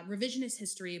like Revisionist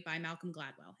History by Malcolm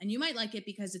Gladwell. And you might like it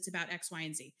because it's about X, Y,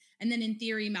 and Z. And then in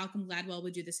theory, Malcolm Gladwell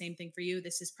would do the same thing for you.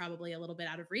 This is probably a little bit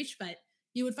out of reach, but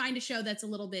you would find a show that's a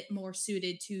little bit more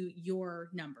suited to your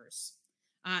numbers.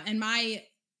 And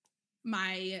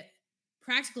my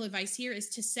practical advice here is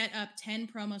to set up 10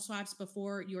 promo swaps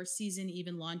before your season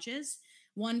even launches.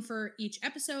 One for each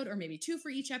episode, or maybe two for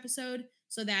each episode,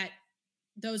 so that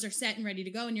those are set and ready to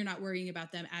go and you're not worrying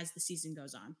about them as the season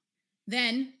goes on.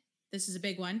 Then, this is a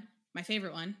big one, my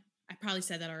favorite one. I probably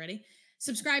said that already.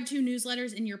 Subscribe to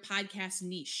newsletters in your podcast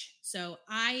niche. So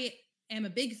I am a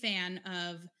big fan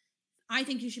of, I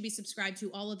think you should be subscribed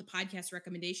to all of the podcast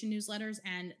recommendation newsletters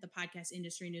and the podcast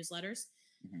industry newsletters.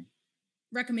 Mm-hmm.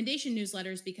 Recommendation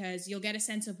newsletters, because you'll get a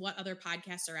sense of what other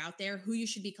podcasts are out there, who you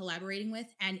should be collaborating with.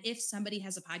 And if somebody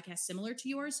has a podcast similar to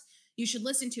yours, you should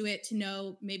listen to it to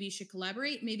know maybe you should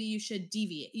collaborate, maybe you should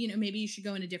deviate, maybe you should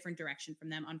go in a different direction from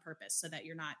them on purpose so that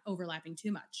you're not overlapping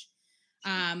too much.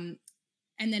 And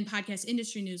then podcast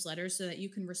industry newsletters so that you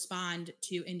can respond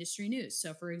to industry news.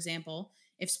 So for example,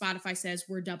 if Spotify says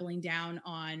we're doubling down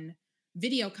on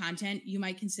video content, you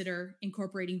might consider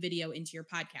incorporating video into your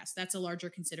podcast. That's a larger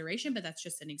consideration, but that's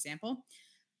just an example.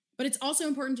 But it's also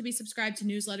important to be subscribed to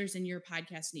newsletters in your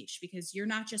podcast niche, because you're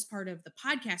not just part of the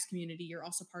podcast community, you're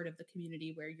also part of the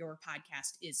community where your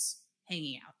podcast is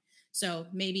hanging out. So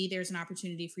maybe there's an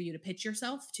opportunity for you to pitch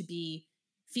yourself to be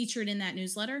featured in that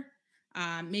newsletter.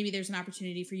 Maybe there's an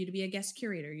opportunity for you to be a guest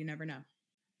curator. You never know.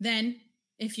 Then,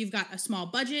 if you've got a small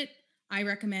budget, I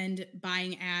recommend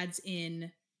buying ads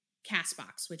in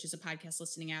Castbox, which is a podcast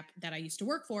listening app that I used to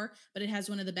work for, but it has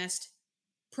one of the best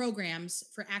programs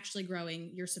for actually growing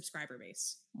your subscriber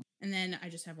base. And then I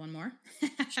just have one more.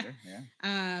 Sure,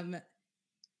 yeah.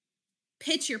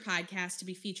 Pitch your podcast to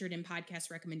be featured in podcast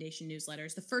recommendation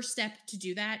newsletters. The first step to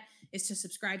do that is to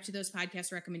subscribe to those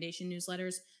podcast recommendation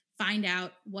newsletters, find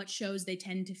out what shows they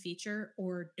tend to feature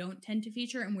or don't tend to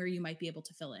feature, and where you might be able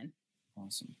to fill in.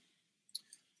 Awesome.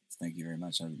 Thank you very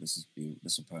much. This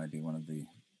will probably be one of the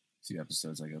few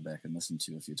episodes I go back and listen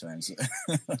to a few times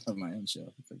of my own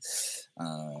show, because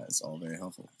it's all very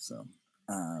helpful. So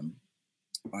I'm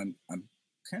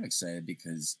kind of excited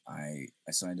because I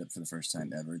signed up for the first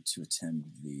time ever to attend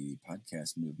the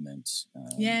Podcast Movement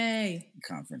Yay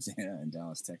conference in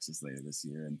Dallas, Texas later this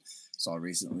year, and saw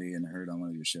recently and heard on one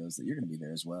of your shows that you're going to be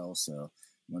there as well. So I'm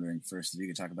wondering first if you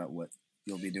could talk about what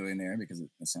you'll be doing there, because it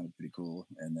sounded pretty cool.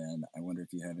 And then I wonder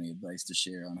if you have any advice to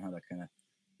share on how to kind of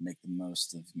make the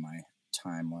most of my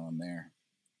time while I'm there.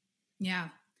 Yeah,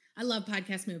 I love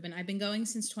Podcast Movement. I've been going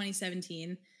since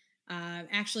 2017.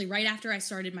 Actually, right after I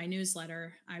started my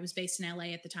newsletter, I was based in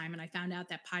LA at the time, and I found out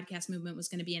that Podcast Movement was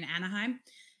going to be in Anaheim.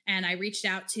 And I reached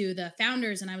out to the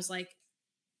founders and I was like,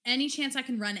 any chance I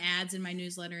can run ads in my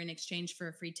newsletter in exchange for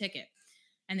a free ticket?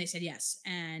 And they said yes.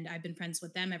 And I've been friends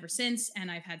with them ever since.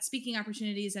 And I've had speaking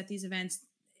opportunities at these events.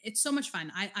 It's so much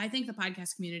fun. I think the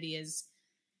podcast community is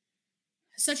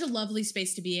such a lovely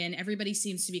space to be in. Everybody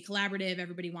seems to be collaborative.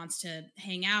 Everybody wants to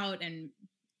hang out. And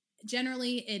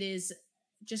generally, it is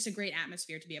just a great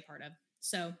atmosphere to be a part of.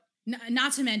 So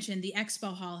not to mention the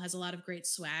Expo Hall has a lot of great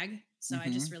swag. So I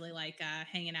just really like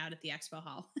hanging out at the Expo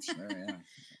Hall. Sure,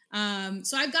 yeah.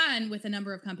 So I've gone with a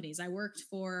number of companies. I worked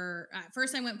for,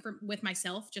 first I went with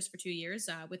myself just for 2 years,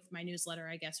 with my newsletter,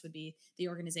 I guess would be the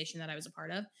organization that I was a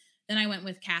part of. Then I went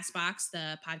with Castbox,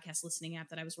 the podcast listening app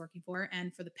that I was working for.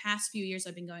 And for the past few years,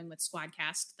 I've been going with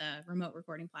Squadcast, the remote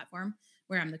recording platform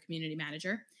where I'm the community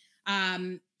manager.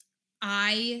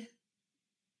 I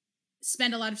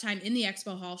spend a lot of time in the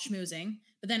Expo Hall schmoozing,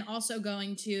 but then also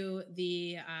going to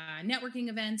the networking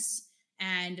events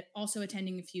and also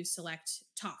attending a few select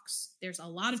talks. There's a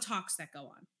lot of talks that go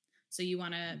on. So you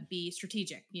want to be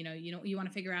strategic. You want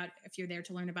to figure out if you're there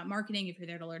to learn about marketing, if you're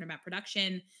there to learn about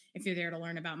production, if you're there to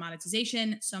learn about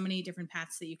monetization, so many different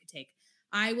paths that you could take.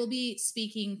 I will be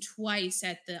speaking twice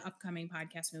at the upcoming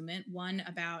Podcast Movement, one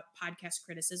about podcast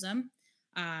criticism.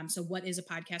 So what is a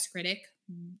podcast critic?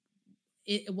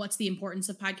 What's the importance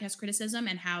of podcast criticism,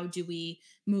 and how do we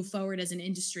move forward as an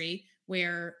industry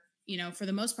where, for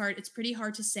the most part, it's pretty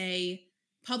hard to say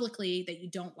publicly that you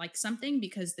don't like something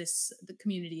because the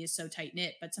community is so tight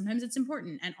knit, but sometimes it's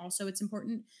important. And also it's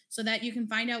important so that you can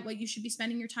find out what you should be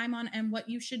spending your time on and what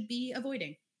you should be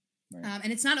avoiding. Right.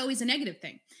 And it's not always a negative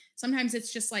thing. Sometimes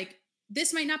it's just like,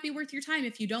 this might not be worth your time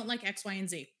if you don't like X, Y, and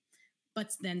Z.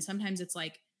 But then sometimes it's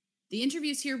like, the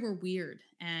interviews here were weird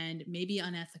and maybe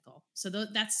unethical. So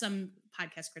that's some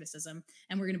podcast criticism.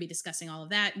 And we're going to be discussing all of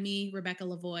that. Me, Rebecca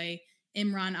Lavoie,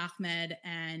 Imran Ahmed,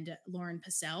 and Lauren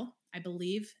Passell, I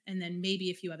believe, and then maybe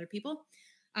a few other people.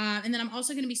 And then I'm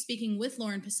also going to be speaking with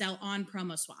Lauren Passell on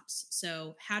promo swaps.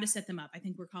 So how to set them up. I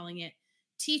think we're calling it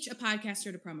Teach a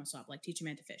Podcaster to Promo Swap, like Teach a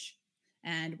Man to Fish.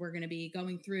 And we're going to be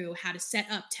going through how to set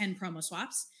up 10 promo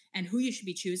swaps and who you should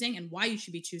be choosing and why you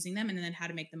should be choosing them, and then how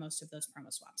to make the most of those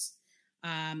promo swaps.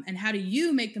 And how do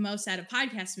you make the most out of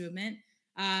Podcast Movement?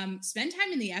 Spend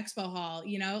time in the Expo Hall,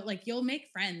 like you'll make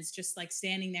friends just like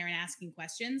standing there and asking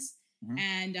questions. Mm-hmm.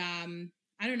 And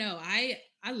I don't know, I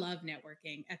love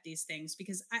networking at these things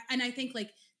because I think like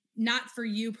not for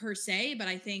you per se, but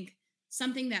I think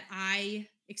something that I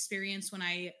experienced when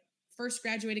I first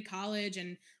graduated college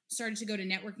and started to go to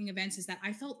networking events is that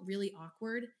I felt really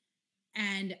awkward.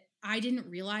 And I didn't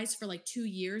realize for like 2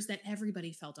 years that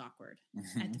everybody felt awkward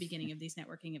at the beginning of these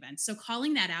networking events. So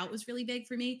calling that out was really big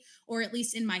for me, or at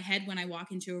least in my head when I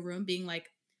walk into a room being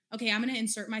like, okay, I'm going to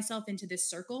insert myself into this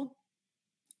circle.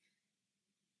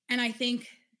 And I think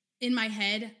in my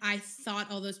head, I thought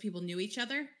all those people knew each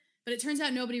other, but it turns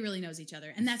out nobody really knows each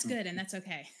other, and that's good. And that's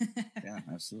okay. Yeah,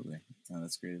 absolutely. Oh,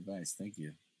 that's great advice. Thank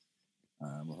you.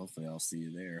 Well, hopefully I'll see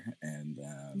you there. And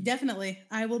definitely.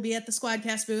 I will be at the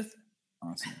Squadcast booth.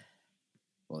 Awesome.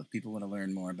 Well, if people want to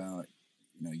learn more about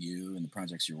you and the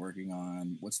projects you're working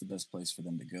on, what's the best place for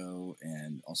them to go?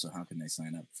 And also, how can they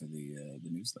sign up for the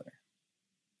newsletter?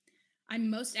 I'm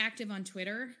most active on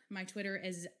Twitter. My Twitter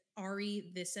is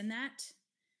Ari This and That.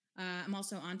 I'm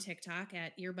also on TikTok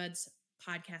at Earbuds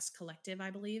Podcast Collective,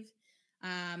 I believe.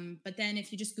 But then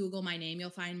if you just Google my name, you'll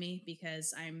find me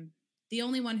because I'm the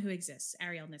only one who exists,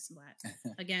 Ariel Nissenblatt.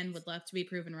 Again, would love to be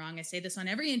proven wrong. I say this on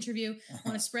every interview. I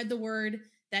want to spread the word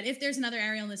that if there's another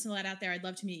Ariel Nissenblatt out there, I'd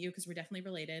love to meet you because we're definitely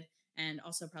related and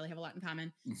also probably have a lot in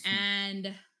common.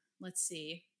 And let's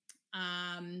see.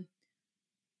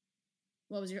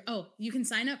 You can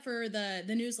sign up for the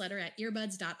newsletter at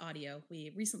earbuds.audio.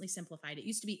 We recently simplified it. It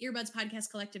used to be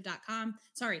earbudspodcastcollective.com.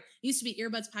 Sorry, it used to be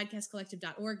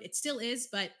earbudspodcastcollective.org. It still is,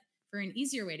 but for an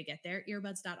easier way to get there,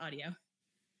 earbuds.audio.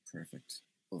 Perfect.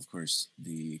 Well, of course,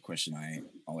 the question I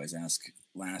always ask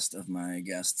last of my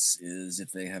guests is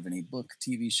if they have any book,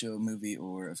 TV show, movie,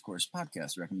 or, of course,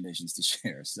 podcast recommendations to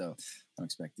share. So I'm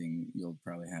expecting you'll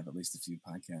probably have at least a few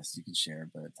podcasts you can share,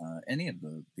 but any of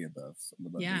the above, I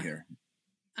would love to hear.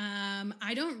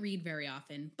 I don't read very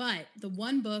often, but the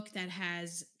one book that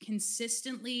has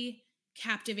consistently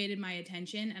captivated my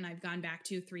attention and I've gone back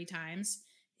to 3 times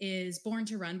is Born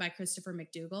to Run by Christopher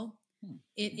McDougall.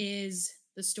 It is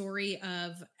the story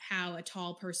of how a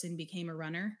tall person became a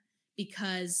runner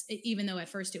because even though at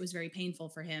first it was very painful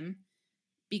for him,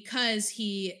 because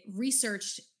he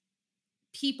researched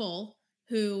people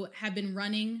who have been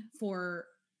running for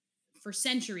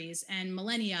centuries and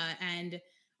millennia and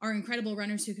are incredible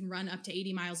runners who can run up to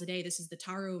 80 miles a day. This is the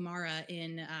Tarahumara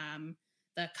in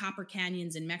the Copper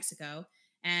Canyons in Mexico.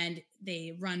 And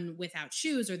they run without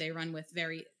shoes or they run with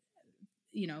very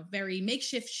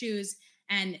makeshift shoes.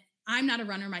 And I'm not a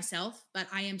runner myself, but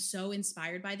I am so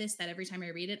inspired by this that every time I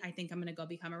read it, I think I'm going to go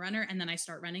become a runner. And then I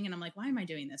start running and I'm like, why am I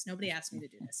doing this? Nobody asked me to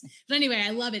do this. But anyway, I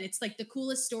love it. It's like the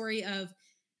coolest story of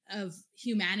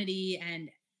humanity and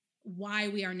why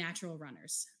we are natural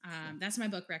runners. That's my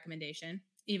book recommendation,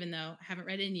 even though I haven't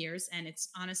read it in years. And it's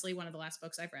honestly one of the last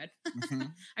books I've read.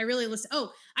 I really listen.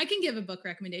 Oh, I can give a book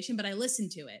recommendation, but I listen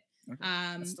to it. Okay.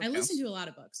 I listen to a lot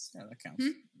of books. Yeah, that counts.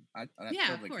 That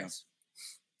totally of course. Counts.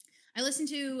 I listened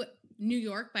to New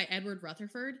York by Edward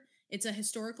Rutherford. It's a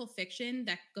historical fiction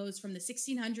that goes from the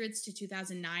 1600s to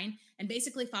 2009 and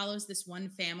basically follows this one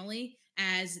family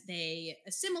as they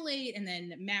assimilate and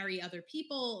then marry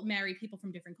people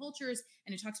from different cultures.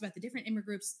 And it talks about the different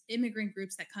immigrant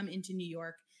groups that come into New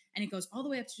York. And it goes all the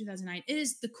way up to 2009. It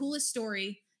is the coolest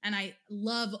story. And I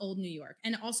love old New York.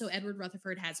 And also Edward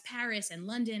Rutherford has Paris and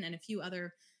London and a few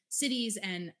other cities.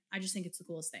 And I just think it's the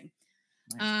coolest thing.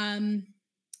 Nice.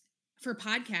 For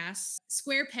podcasts,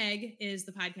 Square Peg is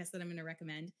the podcast that I'm going to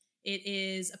recommend. It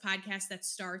is a podcast that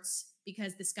starts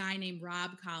because this guy named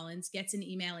Rob Collins gets an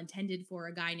email intended for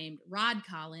a guy named Rod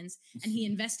Collins, and he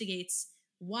investigates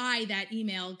why that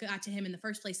email got to him in the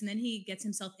first place. And then he gets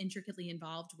himself intricately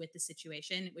involved with the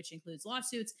situation, which includes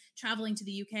lawsuits, traveling to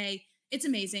the UK. It's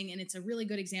amazing. And it's a really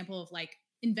good example of like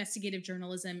investigative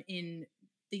journalism in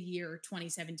the year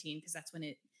 2017, because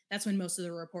that's when most of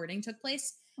the reporting took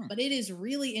place. But it is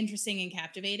really interesting and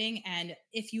captivating. And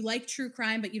if you like true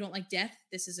crime, but you don't like death,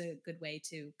 this is a good way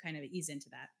to kind of ease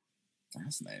into that.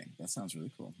 Fascinating. That sounds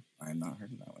really cool. I have not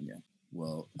heard of that one yet.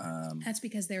 Well, that's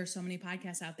because there are so many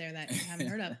podcasts out there that you haven't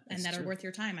heard of and that are worth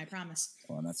your time. I promise.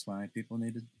 Well, and that's why people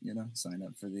need to, sign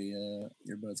up for the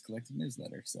Earbuds Collective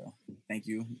newsletter. So thank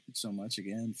you so much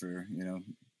again for,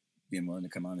 being willing to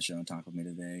come on the show and talk with me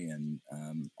today. And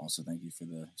also thank you for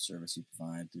the service you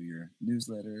provide through your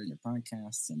newsletter and your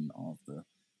podcasts and all of the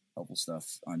helpful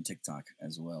stuff on TikTok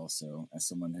as well. So as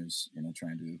someone who's,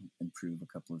 trying to improve a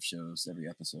couple of shows every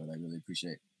episode, I really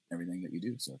appreciate everything that you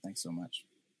do. So thanks so much.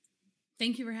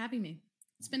 Thank you for having me.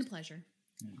 It's been a pleasure.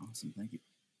 Yeah, awesome. Thank you.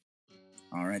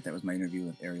 All right. That was my interview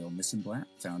with Ariel Nissenblatt,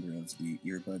 founder of the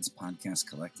Earbuds Podcast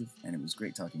Collective. And it was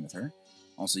great talking with her.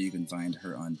 Also, you can find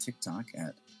her on TikTok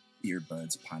at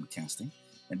Earbuds Podcasting,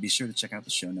 and be sure to check out the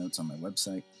show notes on my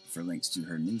website for links to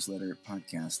her newsletter,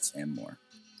 podcasts, and more.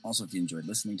 Also, if you enjoyed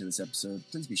listening to this episode,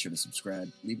 please be sure to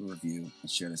subscribe, leave a review, and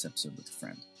share this episode with a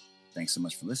friend. Thanks so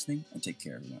much for listening, and take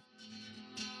care, everyone.